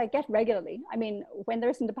there, which I get regularly. I mean, when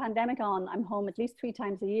there isn't a pandemic on, I'm home at least 3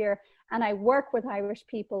 times a year, and I work with Irish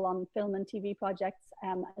people on film and TV projects,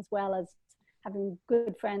 as well as having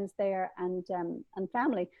good friends there and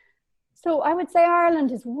family. So I would say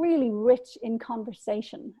Ireland is really rich in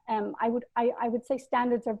conversation. I would say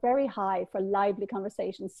standards are very high for lively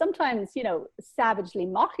conversations. Sometimes, you know, savagely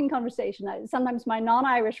mocking conversation. Sometimes my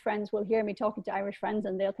non-Irish friends will hear me talking to Irish friends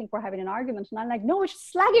and they'll think we're having an argument, and I'm like, no, it's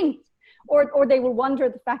just slagging. Or they will wonder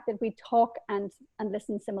the fact that we talk and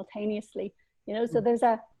listen simultaneously. You know, so there's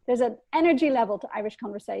an energy level to Irish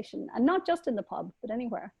conversation, and not just in the pub, but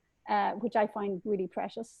anywhere, which I find really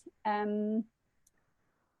precious.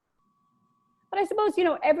 But I suppose, you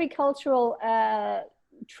know, every cultural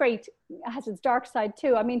trait has its dark side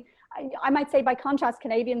too. I mean, I might say by contrast,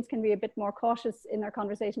 Canadians can be a bit more cautious in their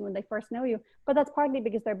conversation when they first know you, but that's partly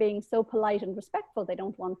because they're being so polite and respectful. They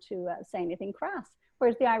don't want to say anything crass,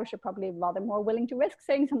 whereas the Irish are probably rather more willing to risk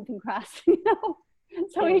saying something crass, you know?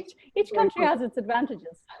 So each country has its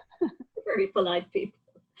advantages. Very polite people.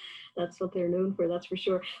 That's what they're known for, that's for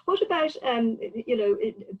sure. What about, you know,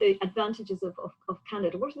 the advantages of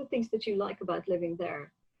Canada? What are the things that you like about living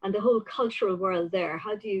there and the whole cultural world there?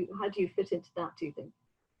 How do you fit into that, do you think?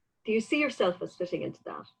 Do you see yourself as fitting into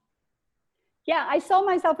that? Yeah, I saw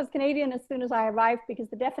myself as Canadian as soon as I arrived, because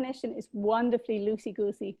the definition is wonderfully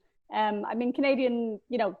loosey-goosey. I mean, comedians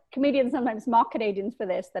sometimes mock Canadians for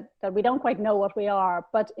this, that we don't quite know what we are.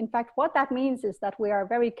 But in fact, what that means is that we are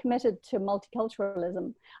very committed to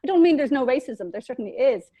multiculturalism. I don't mean there's no racism, there certainly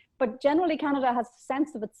is. But generally, Canada has a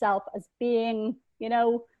sense of itself as being, you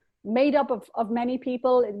know, made up of many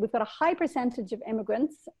people. We've got a high percentage of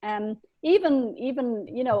immigrants. Even,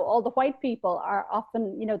 you know, all the white people are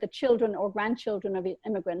often, you know, the children or grandchildren of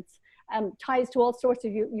immigrants. Ties to all sorts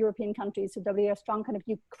of European countries. So there'll be a strong kind of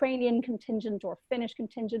Ukrainian contingent or Finnish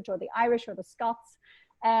contingent, or the Irish or the Scots.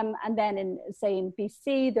 And then in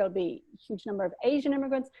BC, there'll be a huge number of Asian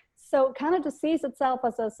immigrants. So Canada sees itself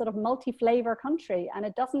as a sort of multi-flavor country, and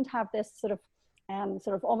it doesn't have this sort of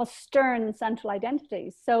almost stern central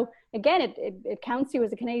identity. So again, it counts you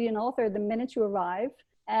as a Canadian author the minute you arrive.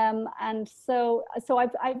 And so I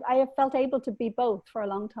have felt able to be both for a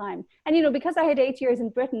long time. And, you know, because I had 8 years in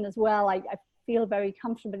Britain as well, I feel very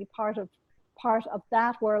comfortably part of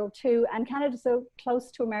that world too. And Canada's so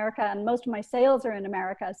close to America, and most of my sales are in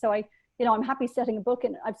America. So I'm happy setting a book,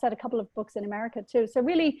 and I've set a couple of books in America too. So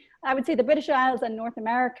really, I would say the British Isles and North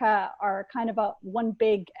America are kind of one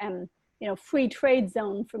big, free trade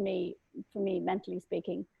zone for me, mentally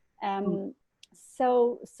speaking.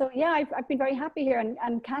 So yeah, I've been very happy here,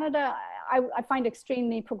 and Canada I find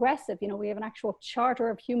extremely progressive. You know, we have an actual charter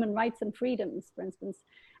of human rights and freedoms, for instance.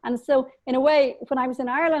 And so in a way, when I was in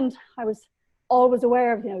Ireland, I was always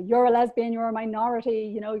aware of, you know, you're a lesbian, you're a minority,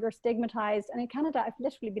 you know, you're stigmatized. And in Canada, I've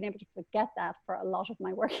literally been able to forget that for a lot of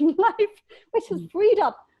my working life, which has freed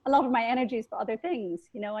up a lot of my energies for other things.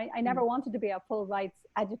 You know, I never wanted to be a full rights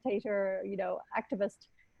agitator, you know, activist.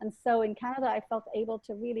 And so in Canada, I felt able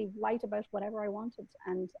to really write about whatever I wanted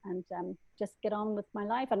and just get on with my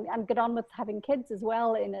life and get on with having kids as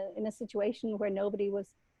well in a situation where nobody was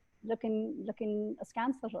looking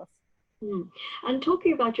askance at us. Mm. And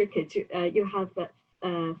talking about your kids, you have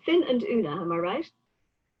Finn and Una, am I right?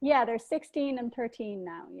 Yeah, they're 16 and 13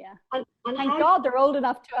 now, yeah. And thank God they're old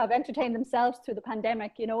enough to have entertained themselves through the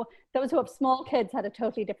pandemic. You know, those who have small kids had a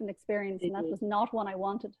totally different experience, and that was not one I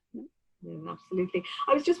wanted. Yeah, absolutely.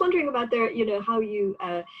 I was just wondering about their, you know, how you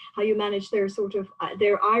manage their sort of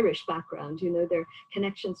their Irish background, you know, their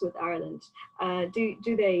connections with Ireland.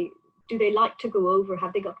 Do they like to go over?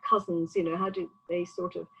 Have they got cousins? You know, how do you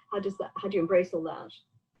embrace all that?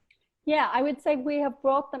 Yeah, I would say we have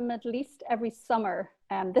brought them at least every summer.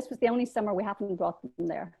 This was the only summer we haven't brought them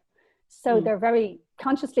there. So they're very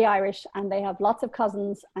consciously Irish, and they have lots of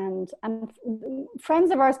cousins and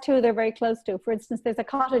friends of ours too they're very close to. For instance, there's a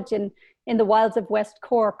cottage in the wilds of West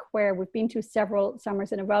Cork where we've been to several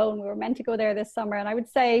summers in a row, and we were meant to go there this summer. And I would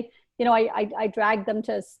say, you know, I dragged them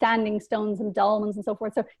to Standing Stones and Dolmens and so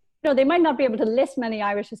forth. So, you know, they might not be able to list many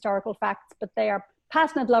Irish historical facts, but they are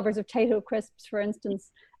passionate lovers of Tayto crisps, for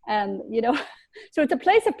instance. You know, so it's a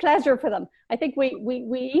place of pleasure for them. I think we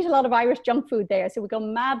eat a lot of Irish junk food there, so we go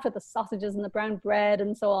mad for the sausages and the brown bread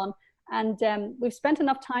and so on. And we've spent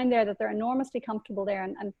enough time there that they're enormously comfortable there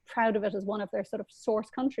and proud of it as one of their sort of source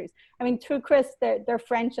countries. I mean, through Chris, they're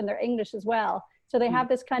French and they're English as well. So they have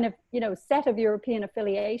this kind of, you know, set of European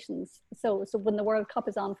affiliations. So when the World Cup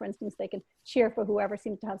is on, for instance, they can cheer for whoever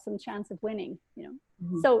seems to have some chance of winning, you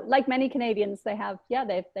know. So like many Canadians, they've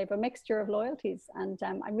a mixture of loyalties. And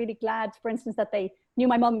I'm really glad, for instance, that they knew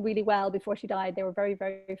my mum really well before she died. They were very,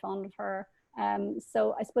 very fond of her.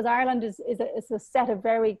 So I suppose Ireland is a set of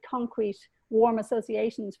very concrete, warm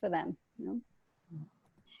associations for them, you know.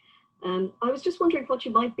 I was just wondering what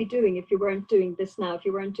you might be doing if you weren't doing this now. If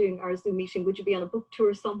you weren't doing our Zoom meeting, would you be on a book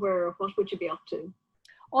tour somewhere, or what would you be up to?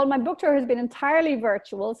 Well, my book tour has been entirely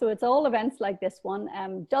virtual, so it's all events like this one,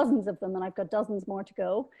 dozens of them, and I've got dozens more to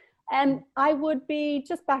go. And I would be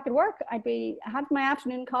just back at work. I'd be having my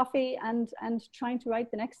afternoon coffee and trying to write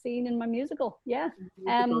the next scene in my musical. Yeah.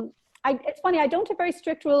 It's funny, I don't have very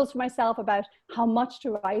strict rules for myself about how much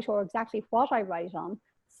to write or exactly what I write on.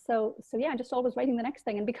 So yeah, I'm just always writing the next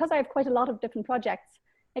thing. And because I have quite a lot of different projects,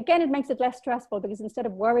 again, it makes it less stressful, because instead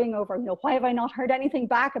of worrying over, you know, why have I not heard anything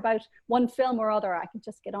back about one film or other, I can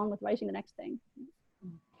just get on with writing the next thing.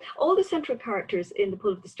 All the central characters in The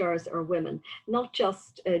Pull of the Stars are women, not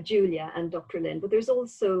just Julia and Dr. Lynn, but there's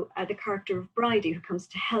also the character of Bridie, who comes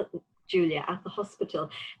to help Julia at the hospital.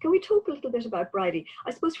 Can we talk a little bit about Bridie?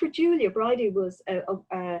 I suppose for Julia, Bridie was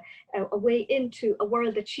a way into a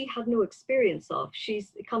world that she had no experience of. She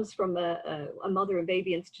comes from a mother and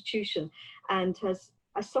baby institution and has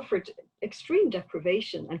suffered extreme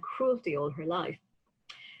deprivation and cruelty all her life.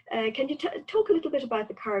 Can you talk a little bit about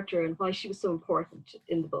the character and why she was so important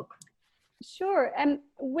in the book? Sure.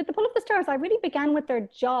 With The Pull of the Stars, I really began with their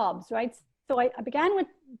jobs, right? So I began with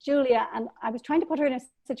Julia, and I was trying to put her in a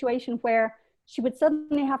situation where she would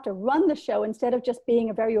suddenly have to run the show instead of just being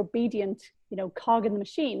a very obedient, you know, cog in the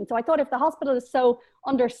machine. So I thought if the hospital is so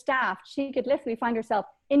understaffed, she could literally find herself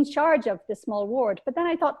in charge of this small ward. But then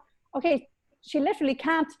I thought, okay, she literally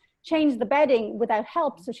can't change the bedding without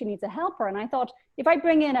help, so she needs a helper. And I thought, if I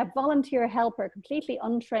bring in a volunteer helper, completely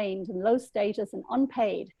untrained and low status and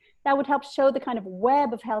unpaid, that would help show the kind of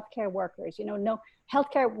web of healthcare workers. You know, no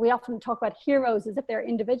healthcare, we often talk about heroes as if they're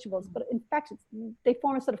individuals, but in fact, they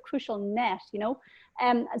form a sort of crucial net, you know.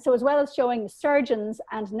 And so as well as showing surgeons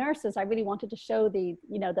and nurses, I really wanted to show the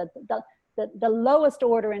lowest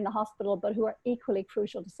order in the hospital, but who are equally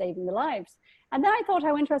crucial to saving the lives. And then I thought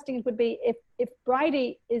how interesting it would be if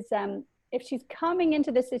Bridie is, if she's coming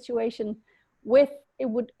into this situation with, it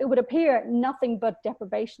would appear nothing but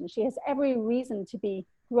deprivation. She has every reason to be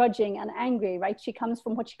grudging and angry, right? She comes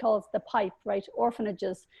from what she calls the pipe, right?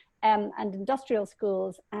 Orphanages and industrial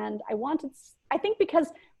schools. And I think because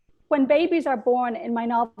when babies are born in my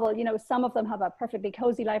novel, you know, some of them have a perfectly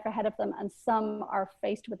cozy life ahead of them, and some are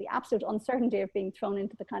faced with the absolute uncertainty of being thrown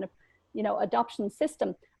into the kind of, you know, adoption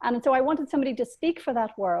system. And so I wanted somebody to speak for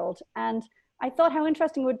that world. And I thought how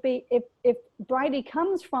interesting it would be if Bridie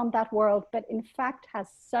comes from that world, but in fact has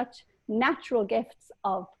such natural gifts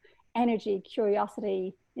of energy,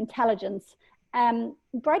 curiosity, intelligence.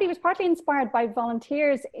 Bridie was partly inspired by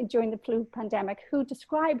volunteers during the flu pandemic who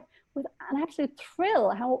describe with an absolute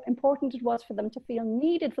thrill how important it was for them to feel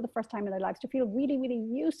needed for the first time in their lives, to feel really, really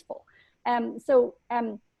useful. So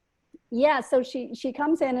she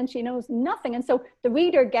comes in and she knows nothing. And so the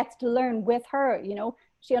reader gets to learn with her, you know,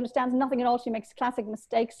 she understands nothing at all. She makes classic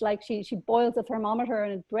mistakes, like she boils a thermometer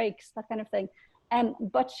and it breaks, that kind of thing.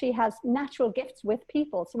 But she has natural gifts with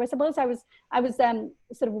people. So I suppose I was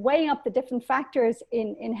sort of weighing up the different factors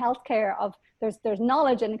in healthcare of there's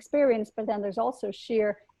knowledge and experience, but then there's also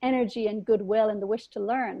sheer energy and goodwill and the wish to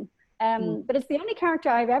learn. But it's the only character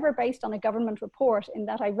I've ever based on a government report, in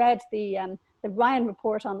that I read the Ryan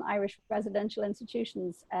report on Irish residential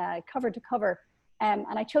institutions cover to cover. And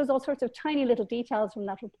I chose all sorts of tiny little details from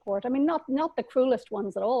that report. I mean, not the cruelest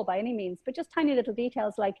ones at all by any means, but just tiny little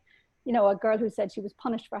details like, you know, a girl who said she was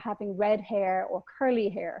punished for having red hair or curly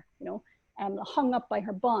hair, you know, hung up by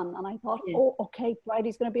her bun. And I thought, oh, okay,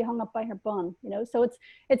 Bridie's going to be hung up by her bun, you know. So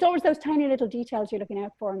it's always those tiny little details you're looking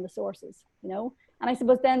out for in the sources, you know. And I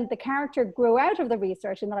suppose then the character grew out of the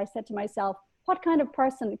research, and that I said to myself, what kind of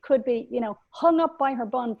person could be, you know, hung up by her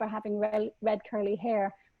bun for having red curly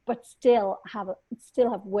hair, but still have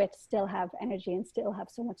wit, still have energy, and still have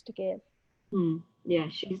so much to give. Yeah,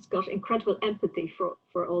 she's got incredible empathy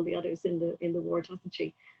for all the others in the ward, hasn't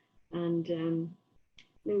she? And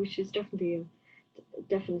no, she's definitely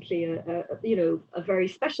a you know, a very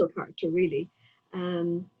special character, really.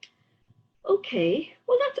 Okay,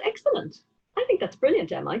 well, that's excellent. I think that's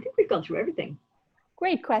brilliant, Emma. I think we've gone through everything.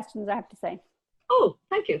 Great questions, I have to say. Oh,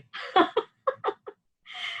 thank you.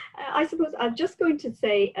 I suppose I'm just going to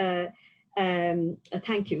say a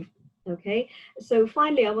thank you. Okay, so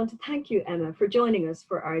finally, I want to thank you, Emma, for joining us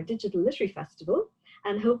for our Digital Literary Festival,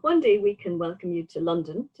 and hope one day we can welcome you to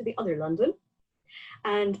London, to the other London.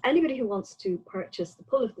 And anybody who wants to purchase The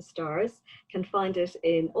Pull of the Stars can find it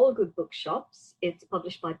in all good bookshops. It's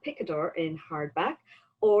published by Picador in hardback,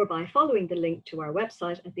 or by following the link to our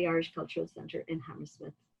website at the Irish Cultural Centre in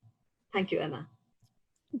Hammersmith. Thank you, Emma.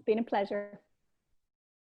 It's been a pleasure.